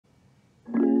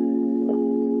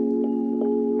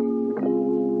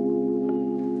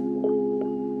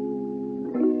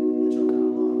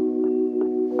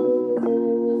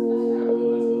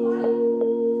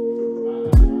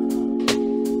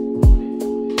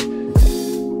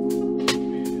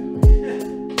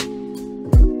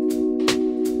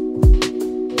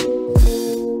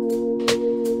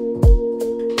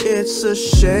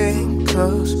It's a shame,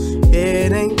 cause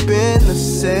it ain't been the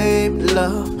same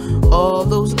love. All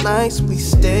those nights we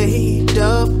stayed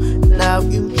up, now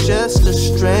you just a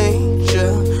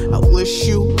stranger. I wish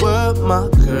you were my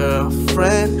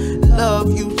girlfriend,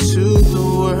 love you to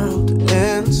the world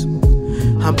ends.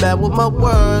 I'm bad with my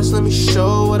words, let me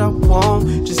show what I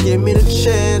want. Just give me the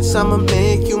chance, I'ma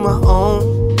make you my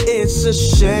own. It's a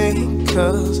shame,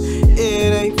 cause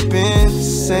it ain't been the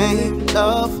same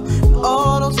love.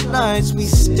 All those nights we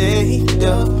stayed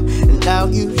up, and now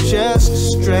you just a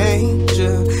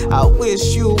stranger. I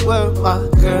wish you were my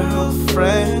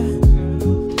girlfriend,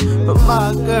 but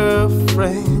my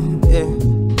girlfriend, yeah,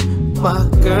 my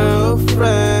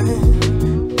girlfriend,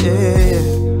 yeah.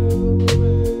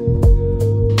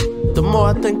 The more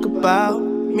I think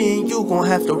about, me and you gon'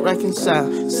 have to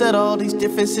reconcile. Set all these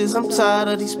differences, I'm tired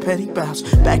of these petty bouts.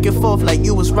 Back and forth like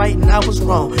you was right and I was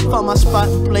wrong. Find my spot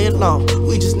and play along,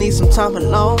 we just need some time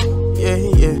alone. Yeah,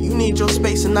 yeah, you need your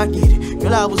space and I get it.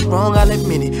 Girl, I was wrong, I'll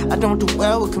admit it. I don't do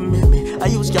well with commitment, I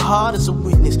use your heart as a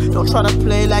witness. Don't try to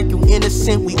play like you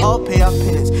innocent, we all pay our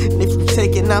penance. And if you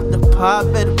taking out the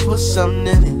pot, better put something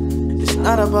in it. It's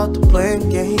not about the blame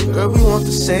game, girl, we want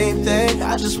the same thing.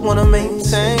 I just wanna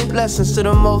maintain blessings to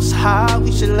the most high.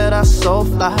 We should let our soul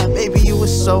fly, baby, you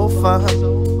was so fine.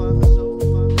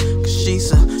 Cause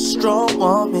she's a strong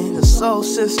woman, a soul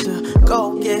sister.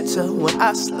 Go get her, when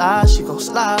I slide, she gon'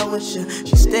 slide with you.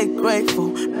 She stay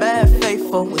grateful, bad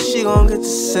faithful, but she gon' get the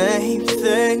same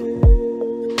thing.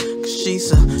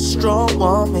 She's a strong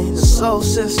woman, a soul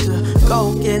sister.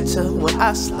 Go get her, when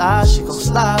I slide, she gon'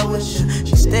 slide with you.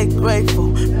 She stay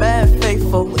grateful, bad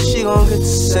faithful, but she gon' get the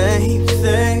same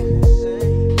thing.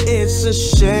 It's a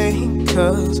shame,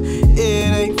 cause it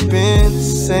ain't been the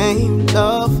same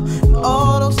love.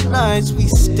 All those nights we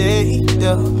stayed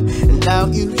up, and now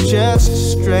you just a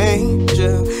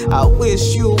stranger. I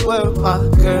wish you were my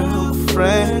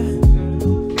girlfriend,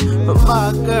 but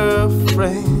my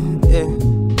girlfriend, yeah,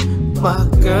 my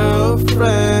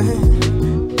girlfriend,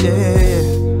 yeah.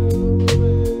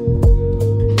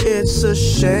 It's a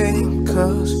shame,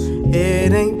 cause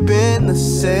it ain't been the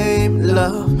same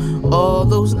love. All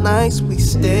those nights we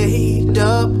stayed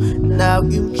up, now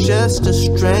you just a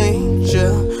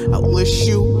stranger. I wish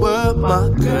you were my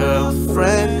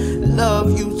girlfriend,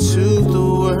 love you to the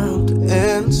world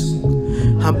ends.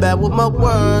 I'm bad with my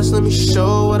words, let me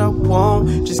show what I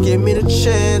want. Just give me the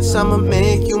chance, I'ma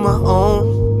make you my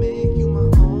own.